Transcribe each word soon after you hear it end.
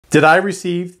Did I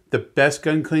receive the best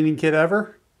gun cleaning kit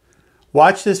ever?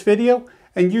 Watch this video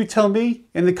and you tell me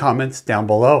in the comments down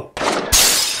below.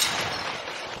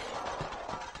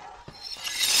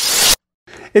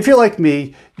 If you're like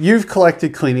me, you've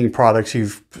collected cleaning products,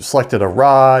 you've selected a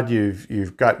rod,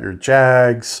 you've got your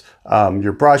Jags,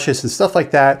 your brushes and stuff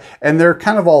like that, and they're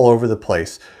kind of all over the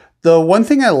place. The one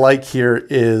thing I like here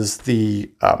is the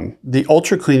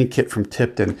Ultra Cleaning Kit from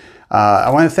Tipton.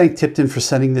 I want to thank Tipton for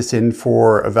sending this in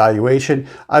for evaluation.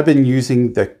 I've been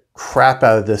using the crap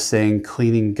out of this thing,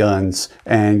 cleaning guns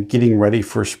and getting ready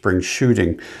for spring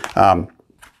shooting.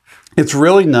 It's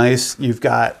really nice. You've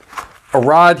got a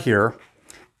rod here,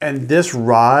 and this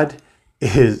rod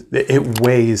it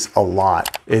weighs a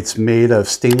lot. It's made of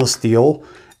stainless steel,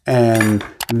 and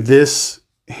this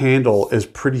handle is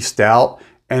pretty stout,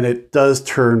 and it does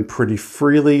turn pretty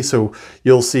freely. So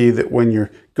you'll see that when you're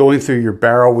going through your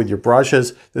barrel with your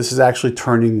brushes, this is actually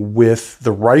turning with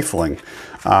the rifling.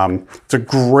 It's a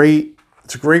great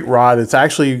rod. It's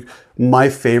actually my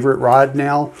favorite rod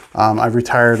now. I've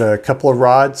retired a couple of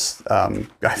rods.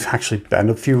 I've actually bent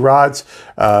a few rods.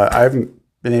 I haven't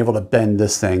been able to bend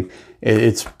this thing.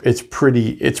 It's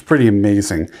pretty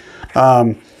amazing.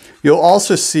 You'll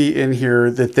also see in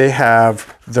here that they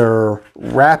have their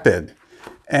RAPID.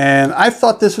 And I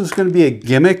thought this was going to be a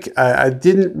gimmick. I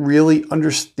didn't really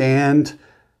understand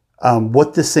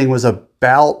what this thing was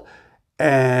about.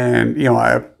 And, you know,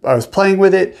 I was playing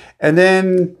with it. And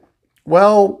then,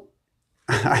 well,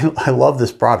 I love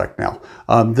this product now.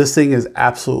 This thing is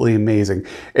absolutely amazing.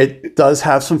 It does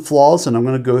have some flaws, and I'm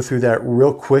going to go through that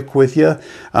real quick with you.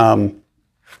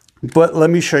 But let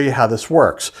me show you how this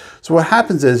works. So what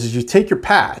happens is you take your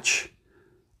patch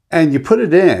and you put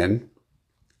it in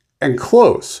and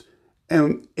close,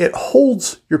 and it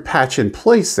holds your patch in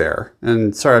place there.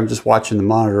 And sorry, I'm just watching the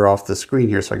monitor off the screen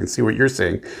here so I can see what you're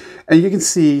seeing. And you can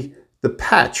see the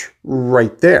patch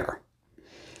right there.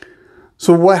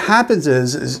 So what happens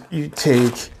is you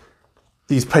take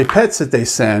these pipettes that they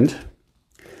send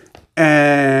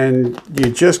and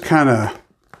you just kind of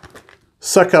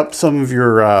suck up some of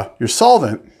your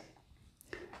solvent,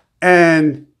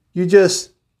 and you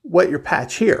just wet your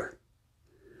patch here.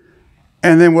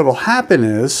 And then what will happen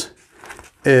is,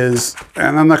 and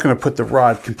I'm not going to put the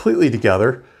rod completely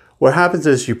together. What happens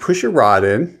is you push your rod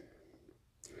in,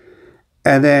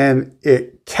 and then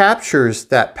it captures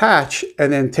that patch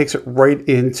and then takes it right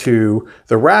into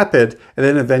the RAPID and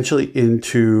then eventually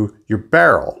into your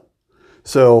barrel.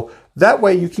 So that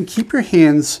way you can keep your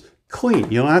hands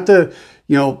clean. You don't have to,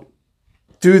 you know,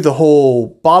 do the whole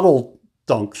bottle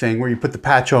dunk thing where you put the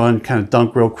patch on, kind of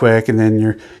dunk real quick, and then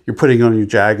you're putting on your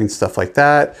Jag and stuff like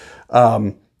that.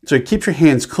 So it keeps your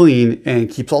hands clean and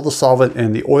keeps all the solvent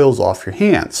and the oils off your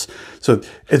hands. So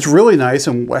it's really nice.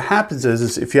 And what happens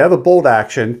is if you have a bolt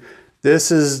action,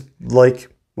 this is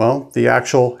like, well, the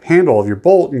actual handle of your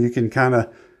bolt, and you can kind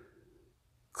of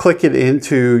click it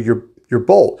into your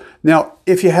bolt. Now,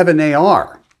 if you have an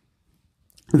AR,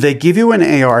 they give you an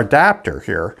AR adapter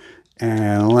here,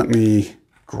 and let me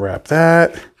grab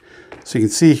that. So you can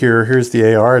see here, here's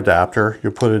the AR adapter.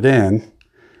 You put it in.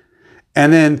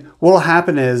 And then what will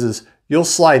happen is you'll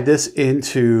slide this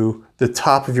into the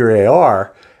top of your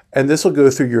AR, and this will go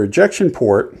through your ejection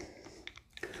port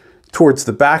towards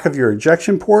the back of your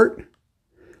ejection port,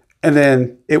 and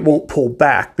then it won't pull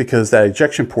back because that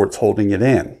ejection port's holding it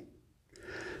in.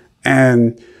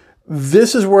 And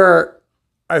this is where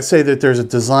I say that there's a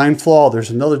design flaw. There's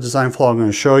another design flaw I'm going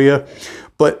to show you,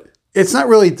 but it's not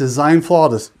really design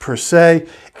flaw per se.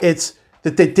 It's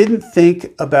that they didn't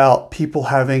think about people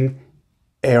having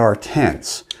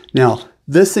AR-10s. Now,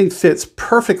 this thing fits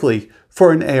perfectly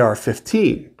for an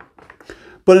AR-15,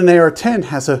 but an AR-10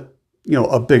 has a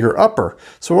bigger upper.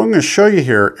 So what I'm going to show you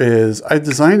here is I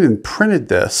designed and printed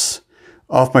this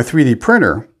off my 3D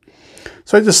printer.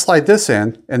 So I just slide this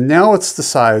in, and now it's the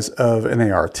size of an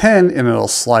AR-10, and it'll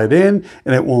slide in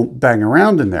and it won't bang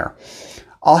around in there.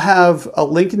 I'll have a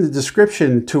link in the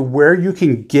description to where you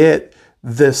can get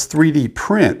this 3D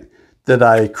print that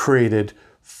I created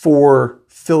for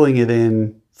filling it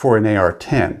in for an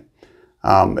AR-10.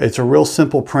 It's a real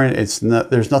simple print.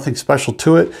 There's nothing special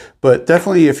to it, but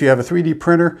definitely if you have a 3D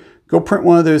printer, go print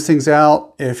one of those things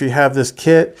out if you have this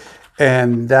kit,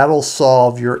 and that'll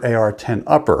solve your AR-10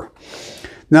 upper.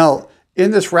 Now,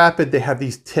 in this RAPID, they have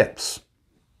these tips,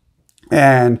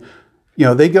 and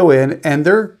they go in and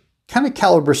they're kind of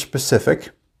caliber specific.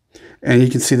 And you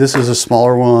can see this is a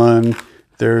smaller one.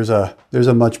 There's a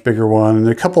much bigger one, and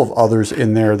a couple of others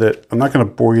in there that I'm not going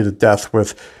to bore you to death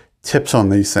with tips on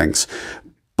these things.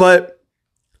 But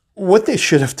what they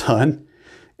should have done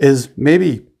is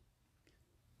maybe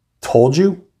told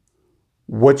you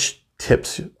which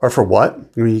tips are for what.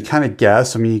 I mean, you kind of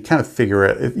guess. I mean, you kind of figure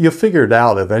it. You'll figure it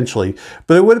out eventually.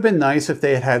 But it would have been nice if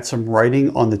they had had some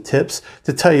writing on the tips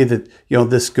to tell you that, you know,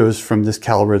 this goes from this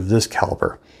caliber to this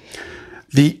caliber.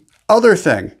 The other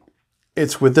thing,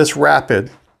 it's with this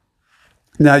Rapid.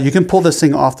 Now you can pull this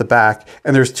thing off the back,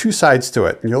 and there's two sides to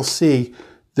it. And you'll see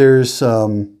there's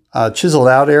some chiseled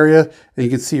out area, and you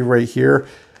can see right here.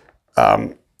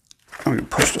 I'm going to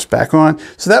push this back on.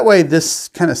 So that way this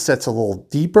kind of sets a little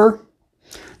deeper.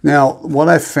 Now, what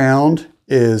I found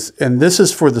is, and this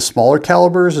is for the smaller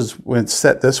calibers, is when it's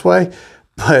set this way,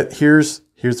 but here's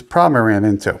the problem I ran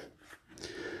into.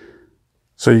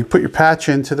 So you put your patch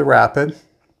into the Rapid,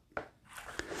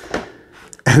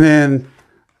 and then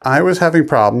I was having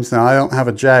problems. Now I don't have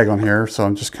a jag on here, so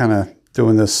I'm just kind of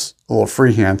doing this a little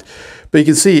freehand. But you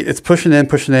can see it's pushing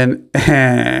in,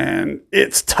 and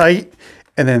it's tight.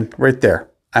 And then right there,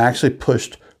 I actually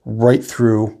pushed right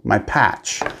through my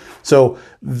patch. So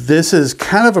this is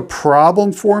kind of a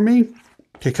problem for me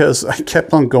because I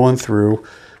kept on going through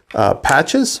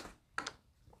patches.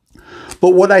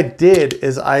 But what I did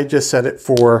is I just set it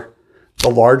for the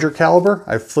larger caliber.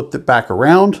 I flipped it back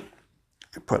around.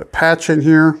 I put a patch in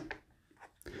here.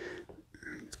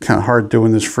 It's kind of hard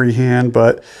doing this freehand,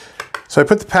 but so I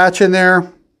put the patch in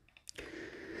there,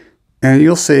 and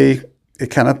you'll see it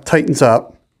kind of tightens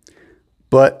up,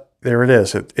 but there it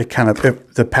is.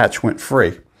 The patch went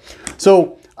free.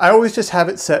 So I always just have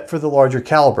it set for the larger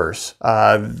calibers.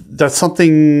 That's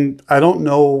something, I don't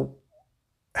know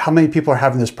how many people are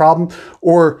having this problem,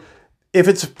 or if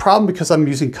it's a problem because I'm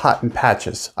using cotton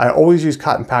patches. I always use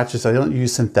cotton patches. I don't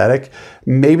use synthetic.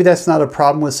 Maybe that's not a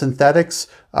problem with synthetics.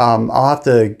 I'll have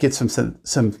to get some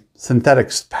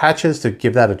synthetic patches to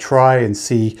give that a try and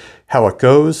see how it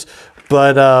goes.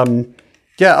 But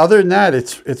yeah, other than that,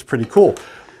 it's pretty cool.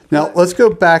 Now let's go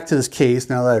back to this case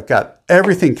now that I've got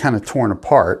everything kind of torn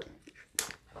apart.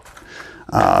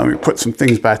 Let me put some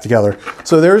things back together.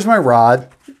 So there's my rod,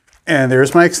 and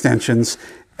there's my extensions,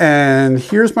 and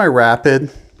here's my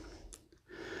Rapid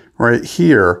right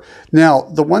here. Now,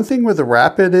 the one thing with the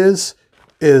Rapid is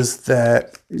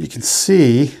that you can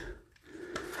see,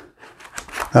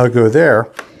 I'll go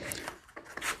there,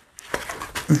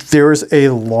 there's a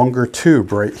longer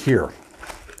tube right here.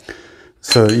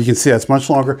 So you can see that's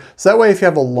much longer. So that way, if you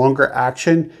have a longer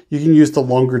action, you can use the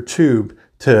longer tube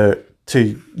to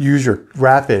use your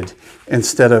Rapid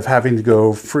instead of having to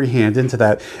go freehand into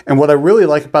that. And what I really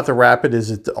like about the Rapid is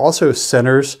it also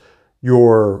centers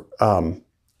your,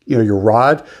 your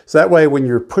rod. So that way, when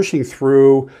you're pushing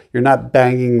through, you're not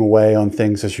banging away on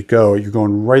things as you go. You're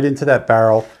going right into that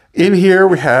barrel. In here,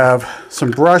 we have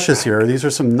some brushes here. These are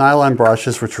some nylon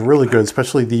brushes, which are really good,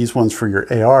 especially these ones for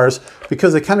your ARs,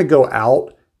 because they kind of go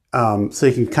out, so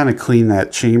you can kind of clean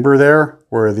that chamber there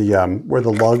where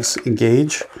the lugs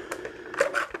engage.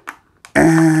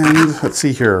 And let's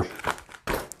see here.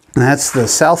 That's the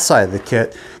south side of the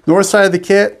kit. North side of the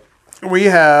kit, we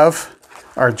have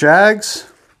our jags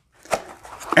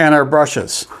and our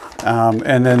brushes.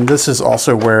 And then this is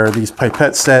also where these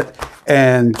pipettes sit,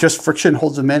 and just friction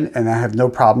holds them in, and I have no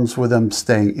problems with them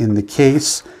staying in the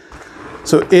case.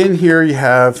 So in here you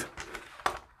have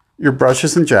your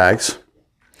brushes and jags,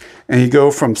 and you go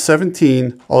from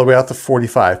 17 all the way out to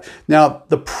 45. Now,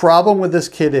 the problem with this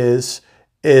kit is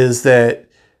that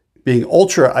being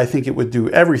ultra, I think it would do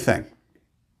everything.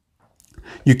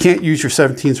 You can't use your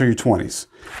 17s or your 20s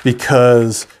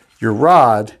because your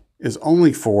rod is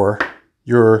only for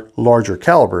your larger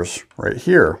calibers right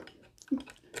here.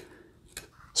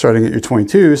 Starting at your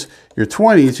 22s, your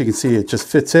 20s, you can see it just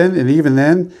fits in, and even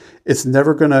then, it's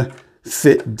never gonna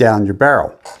fit down your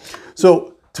barrel.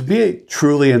 So to be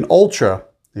truly an ultra,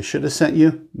 they should have sent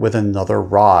you with another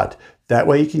rod. That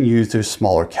way you can use those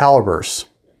smaller calibers.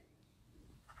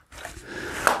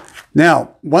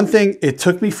 Now, one thing it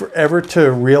took me forever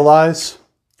to realize,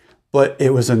 but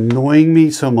it was annoying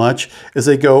me so much, is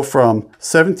they go from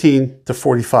 17 to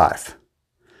 45.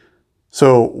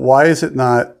 So why is it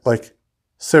not like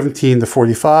 17 to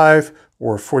 45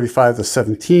 or 45 to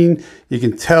 17? You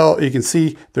can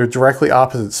see they're directly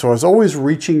opposite. So I was always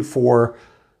reaching for,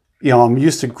 I'm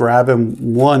used to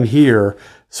grabbing one here.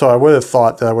 So I would have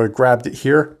thought that I would have grabbed it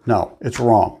here. No, it's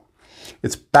wrong.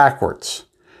 It's backwards.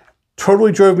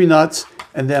 Totally drove me nuts.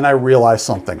 And then I realized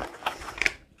something.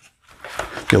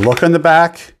 You look on the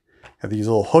back, have these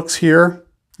little hooks here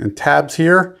and tabs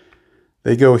here.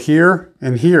 They go here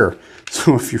and here.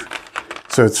 So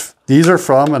these are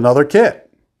from another kit.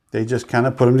 They just kind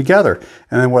of put them together.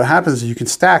 And then what happens is you can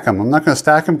stack them. I'm not going to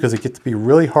stack them because they get to be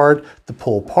really hard to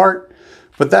pull apart.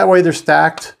 But that way they're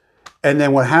stacked. And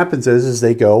then what happens is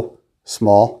they go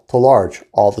small to large,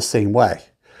 all the same way.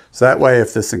 So that way,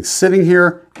 if this thing's sitting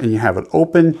here and you have it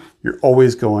open, you're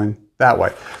always going that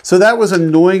way. So that was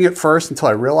annoying at first until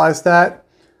I realized that,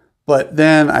 but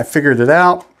then I figured it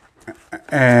out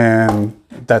and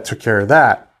that took care of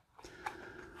that.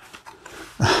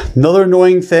 Another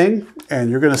annoying thing, and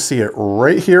you're gonna see it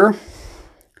right here,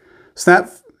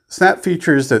 snap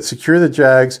features that secure the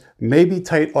jags may be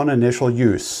tight on initial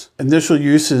use. Initial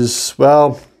use is,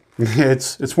 well,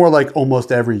 it's more like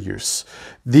almost every use.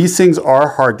 These things are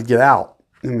hard to get out.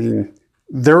 I mean,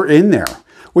 they're in there,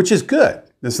 which is good.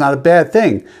 It's not a bad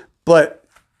thing, but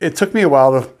it took me a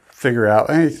while to figure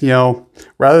out, hey, you know,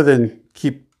 rather than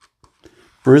keep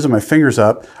bruising my fingers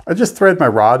up, I just thread my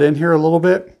rod in here a little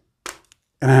bit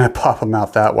and then I pop them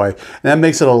out that way. And that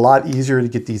makes it a lot easier to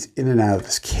get these in and out of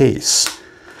this case.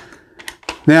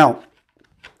 Now,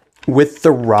 with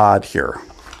the rod here,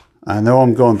 I know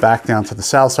I'm going back down to the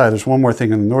south side. There's one more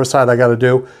thing on the north side I got to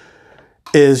do,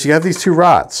 is you have these two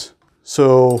rods.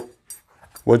 So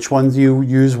which one do you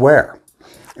use where?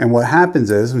 And what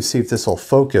happens is, let me see if this will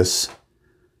focus,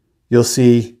 you'll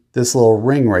see this little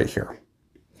ring right here.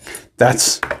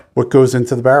 That's what goes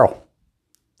into the barrel.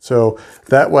 So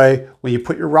that way, when you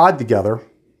put your rod together,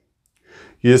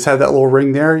 you just have that little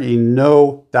ring there. You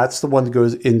know that's the one that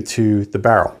goes into the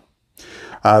barrel.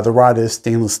 The rod is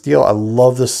stainless steel. I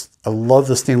love this. I love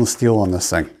the stainless steel on this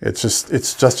thing. It's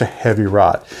just a heavy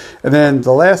rod. And then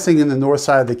the last thing in the north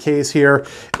side of the case here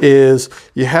is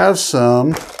you have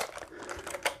some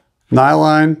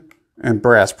nylon and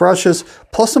brass brushes,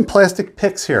 plus some plastic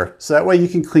picks here. So that way you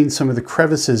can clean some of the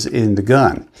crevices in the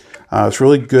gun. It's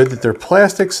really good that they're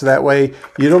plastic, so that way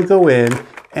you don't go in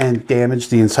and damage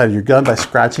the inside of your gun by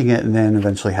scratching it and then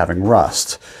eventually having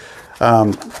rust.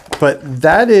 But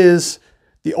that is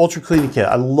the Ultra Cleaning Kit.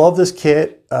 I love this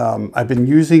kit. I've been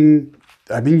using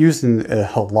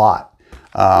it a lot.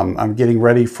 I'm getting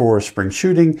ready for spring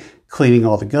shooting, cleaning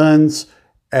all the guns,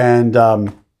 and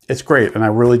it's great. And I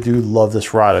really do love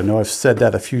this rod. I know I've said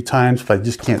that a few times, but I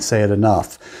just can't say it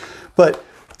enough. But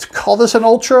to call this an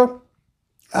Ultra,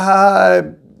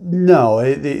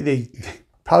 no, they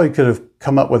probably could have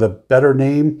come up with a better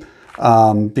name,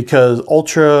 because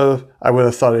Ultra, I would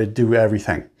have thought it'd do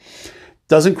everything.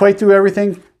 Doesn't quite do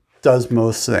everything, does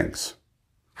most things.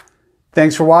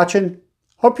 Thanks for watching.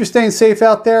 Hope you're staying safe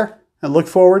out there and look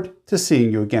forward to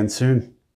seeing you again soon.